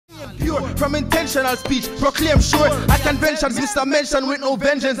pure from intentional speech. Proclaim sure at conventions, Mr. Mention with no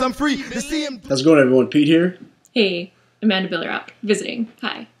vengeance, I'm free. The same. How's it going, everyone? Pete here. Hey, Amanda Billyrock, visiting.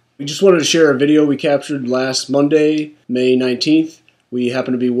 Hi. We just wanted to share a video we captured last Monday, May 19th. We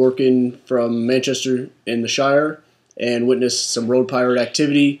happened to be working from Manchester in the Shire and witnessed some road pirate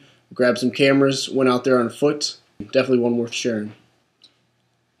activity. Grabbed some cameras, went out there on foot. Definitely one worth sharing.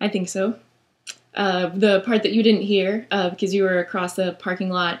 I think so. The part that you didn't hear, because you were across the parking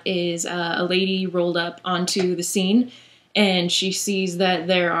lot, is a lady rolled up onto the scene, and she sees that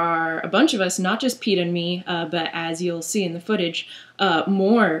there are a bunch of us, not just Pete and me, but as you'll see in the footage,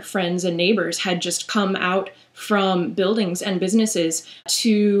 more friends and neighbors had just come out from buildings and businesses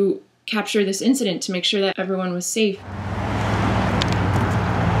to capture this incident, to make sure that everyone was safe.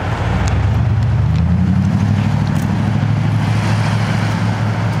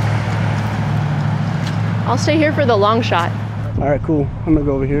 I'll stay here for the long shot. All right, cool. I'm gonna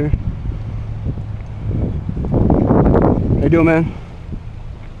go over here. How you doing, man?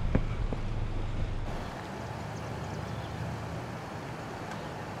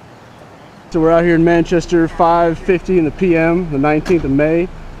 So we're out here in Manchester, 5:50 in the PM, the 19th of May.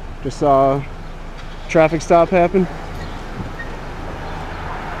 Just saw a traffic stop happen.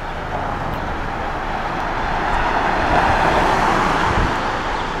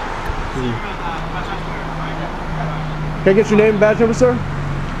 Can I get your name and badge number, sir?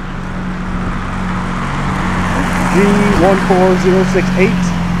 G14068.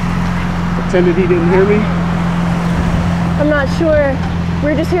 Pretended he didn't hear me. I'm not sure.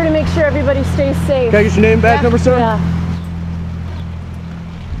 We're just here to make sure everybody stays safe. Can I get your name and badge number, sir? Yeah.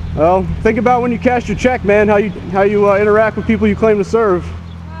 Well, think about when you cash your check, man, how you interact with people you claim to serve.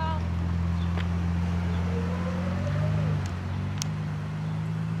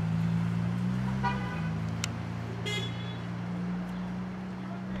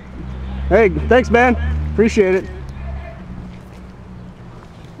 Hey, thanks, man. Appreciate it.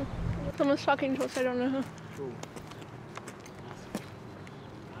 Someone's talking to us, I don't know who. Cool.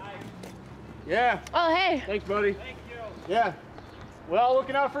 Yeah. Oh, hey. Thanks, buddy. Thank you. Yeah. Well,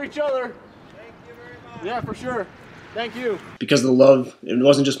 looking out for each other. Thank you very much. Yeah, for sure. Thank you. Because of the love, it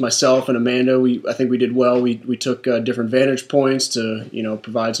wasn't just myself and Amanda. I think we did well. We took different vantage points to,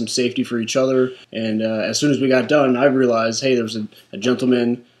 provide some safety for each other. And as soon as we got done, I realized, hey, there was a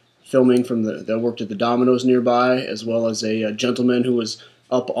gentleman filming from that worked at the Domino's nearby, as well as a gentleman who was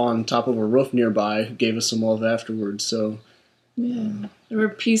up on top of a roof nearby who gave us some love afterwards. So yeah, there were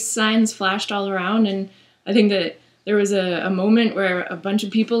peace signs flashed all around, and I think that there was a moment where a bunch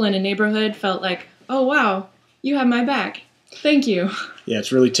of people in a neighborhood felt like, oh wow, you have my back, thank you. Yeah,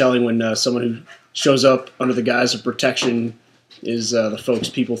 it's really telling when someone who shows up under the guise of protection is the folks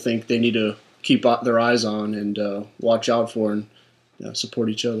people think they need to keep their eyes on and watch out for, and support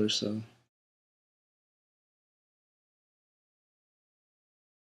each other. So.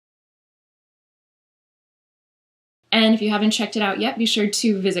 And if you haven't checked it out yet, be sure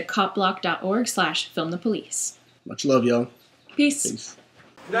to visit copblock.org/filmthepolice. Much love, y'all. Peace. Peace.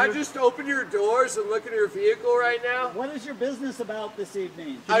 Can I just open your doors and look at your vehicle right now? What is your business about this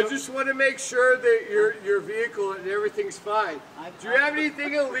evening? I just want to make sure that your vehicle and everything's fine. Do you have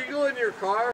anything illegal in your car?